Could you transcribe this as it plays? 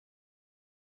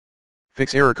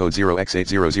Fix error code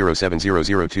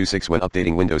 0X80070026 when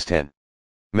updating Windows 10.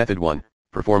 Method 1.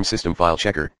 Perform System File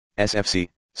Checker, SFC,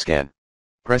 scan.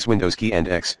 Press Windows key and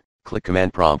X, click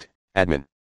Command Prompt, Admin.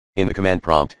 In the command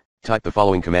prompt, type the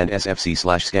following command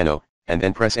sfc/scano, and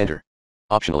then press Enter.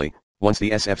 Optionally, once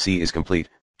the SFC is complete,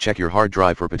 check your hard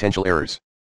drive for potential errors.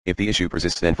 If the issue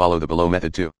persists, then follow the below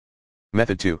method 2.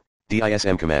 Method 2,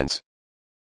 DISM commands.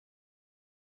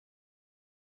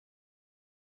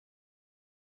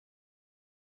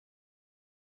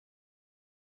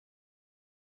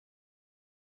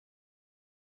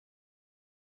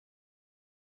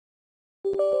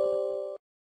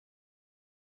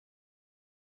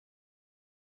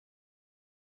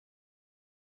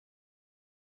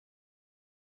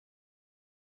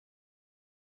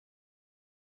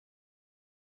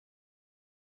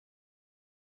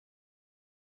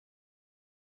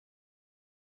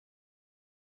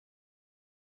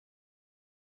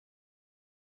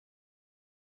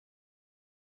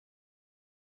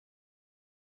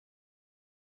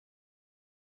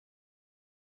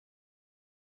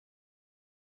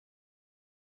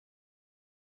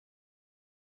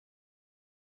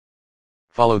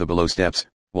 Follow the below steps.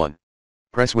 1.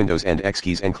 Press Windows and X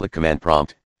keys and click Command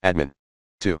Prompt, Admin.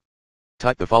 2.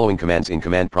 Type the following commands in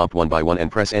Command Prompt one by one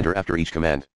and press Enter after each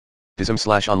command.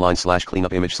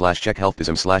 dism/online/cleanup image/check health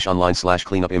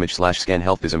dism/online/cleanup image/scan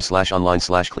health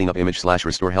dism/online/cleanup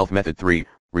image/restore health. Method 3.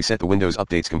 Reset the Windows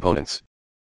Updates components.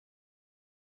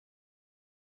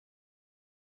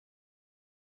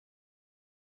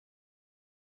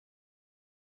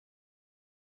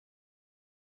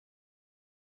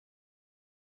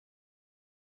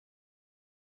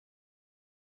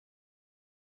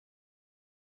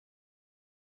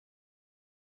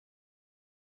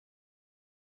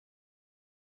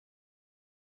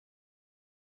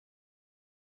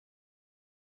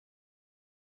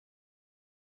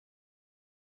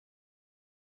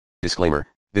 Disclaimer: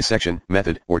 this section,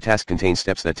 method, or task contains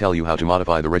steps that tell you how to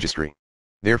modify the registry.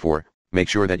 Therefore, make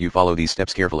sure that you follow these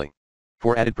steps carefully.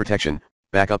 For added protection,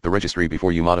 back up the registry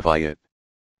before you modify it.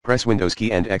 Press Windows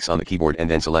key and X on the keyboard and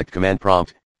then select Command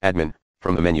Prompt, Admin,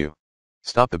 from the menu.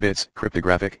 Stop the bits,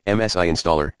 cryptographic, MSI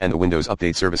installer, and the Windows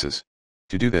Update services.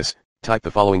 To do this, type the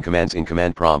following commands in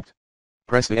Command Prompt.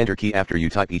 Press the Enter key after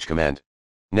you type each command.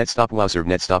 netstop wowserve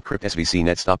netstop crypt svc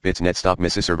netstop bits netstop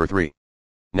mrs server 3.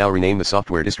 Now rename the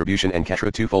software distribution and Catra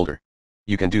 2 folder.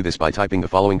 You can do this by typing the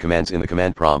following commands in the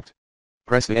command prompt.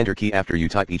 Press the Enter key after you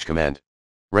type each command.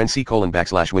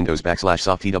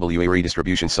 ren/c:\windows/soft twa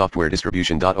redistribution software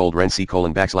distribution.old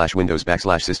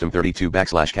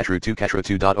ren/c:\windows/system32\catra2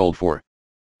 catra2.old 4.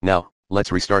 Now,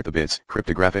 let's restart the bits,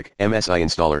 cryptographic, MSI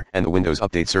installer, and the Windows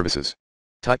Update services.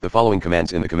 Type the following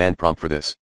commands in the command prompt for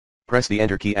this. Press the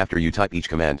Enter key after you type each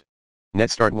command.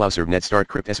 netstart wowserve netstart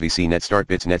crypt svc netstart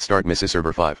bits netstart mrs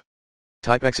server 5.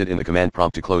 Type exit in the command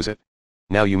prompt to close it.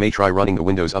 Now you may try running the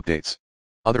Windows updates.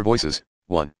 Other voices.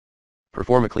 1.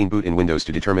 Perform a clean boot in Windows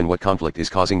to determine what conflict is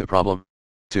causing the problem.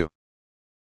 2.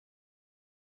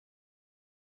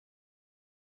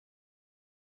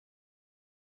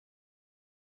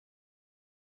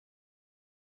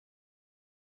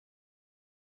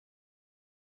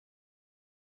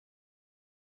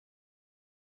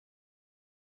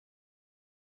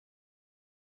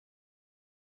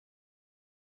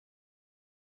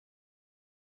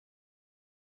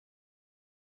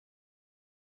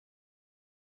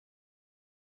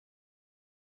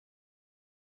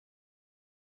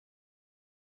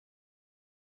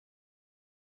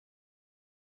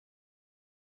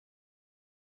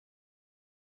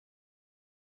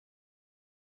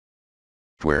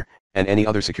 And any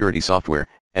other security software,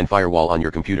 and firewall on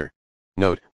your computer.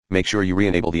 Note, make sure you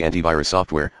re-enable the antivirus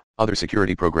software, other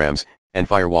security programs, and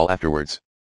firewall afterwards.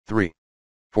 3.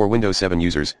 For Windows 7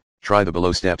 users, try the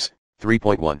below steps.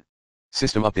 3.1.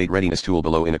 System Update Readiness Tool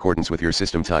below. In accordance with your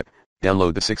system type,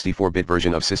 download the 64-bit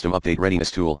version of System Update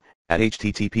Readiness Tool, at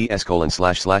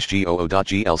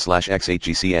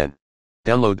https://goo.gl/x8gcn.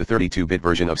 Download the 32-bit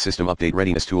version of System Update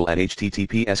Readiness Tool at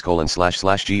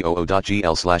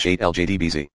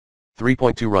https://goo.gl/8ljdbz.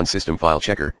 3.2 Run System File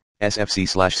Checker,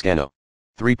 SFC/scano.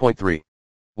 3.3.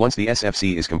 Once the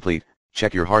SFC is complete,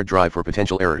 check your hard drive for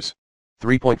potential errors.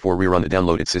 3.4 Rerun the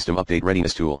downloaded System Update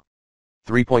Readiness Tool.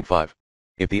 3.5.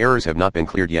 If the errors have not been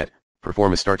cleared yet,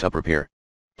 perform a startup repair.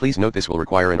 Please note this will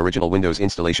require an original Windows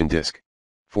installation disk.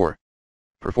 4.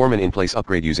 Perform an in-place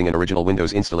upgrade using an original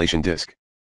Windows installation disk.